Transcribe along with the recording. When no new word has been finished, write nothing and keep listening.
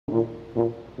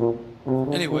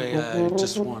Anyway, I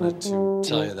just wanted to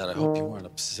tell you that I hope you weren't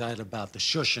upset about the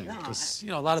shushing, because, you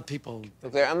know, a lot of people...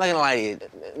 Look, Larry, I'm not gonna lie to you.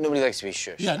 Nobody likes to be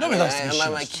shushed. Yeah, nobody likes to be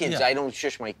shushed. My kids, yeah. I don't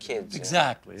shush my kids.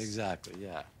 Exactly,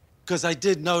 yeah. Because I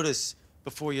did notice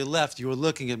before you left, you were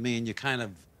looking at me and you kind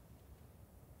of,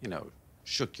 you know,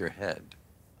 shook your head.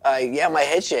 Yeah, my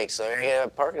head shakes, Larry. I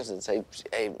have Parkinson's.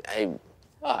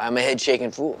 I'm a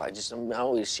head-shaking fool. I'm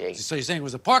always shaking. So you're saying it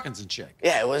was a Parkinson shake?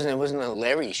 Yeah, it wasn't a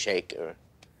Larry shake.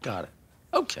 Got it.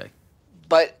 Okay.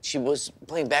 But she was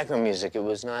playing background music. It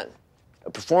was not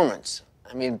a performance.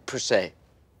 I mean, per se.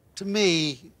 To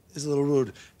me, it's a little rude.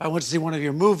 If I went to see one of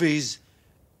your movies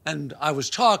and I was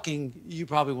talking, you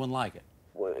probably wouldn't like it.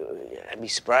 Well, I'd be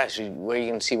surprised. Where are you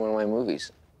going to see one of my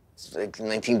movies? It's like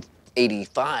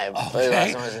 1985.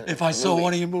 Okay. If I saw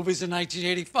one of your movies in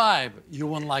 1985, you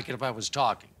wouldn't like it if I was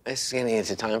talking. It's getting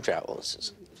into time travel. This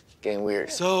is getting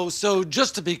weird. So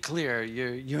just to be clear,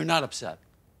 you're not upset.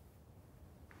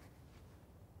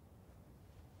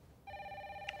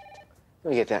 Let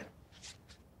me get that.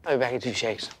 I'll be back in 2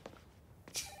 shakes.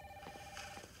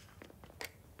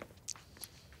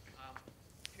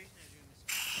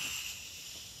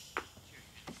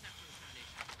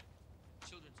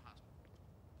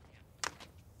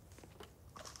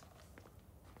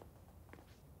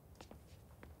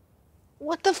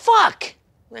 What the fuck?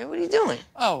 Man, what are you doing?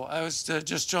 Oh, I was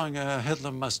just showing a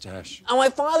Hitler mustache. Oh, my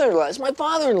father-in-law. It's my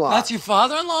father-in-law. That's your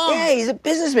father-in-law? Yeah, he's a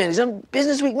businessman. He's on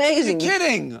Business Week magazine. You're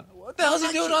kidding. What the hell's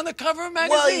he doing on the cover of a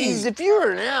magazine? Well, he's the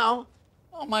Fuhrer now.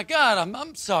 Oh, my God,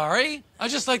 I'm sorry. I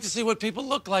just like to see what people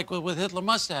look like with Hitler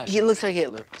mustache. He looks like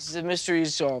Hitler. This is a mystery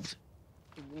solved.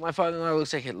 My father-in-law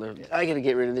looks like Hitler. I gotta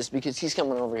get rid of this because he's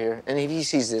coming over here, and if he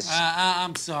sees this...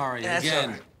 I'm sorry, That's again.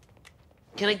 all right.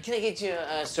 Can I get you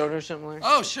a soda or something, Larry?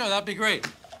 Oh, sure, that'd be great.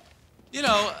 You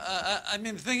know, I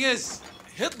mean, the thing is,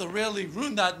 Hitler really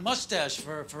ruined that mustache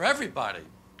for everybody.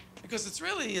 Because it's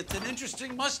an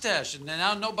interesting mustache, and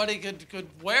now nobody could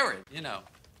wear it, you know.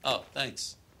 Oh,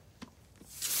 thanks.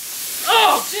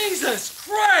 Oh, Jesus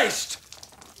Christ!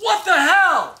 What the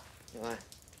hell? What?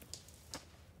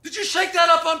 Did you shake that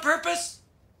up on purpose?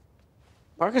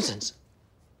 Parkinson's.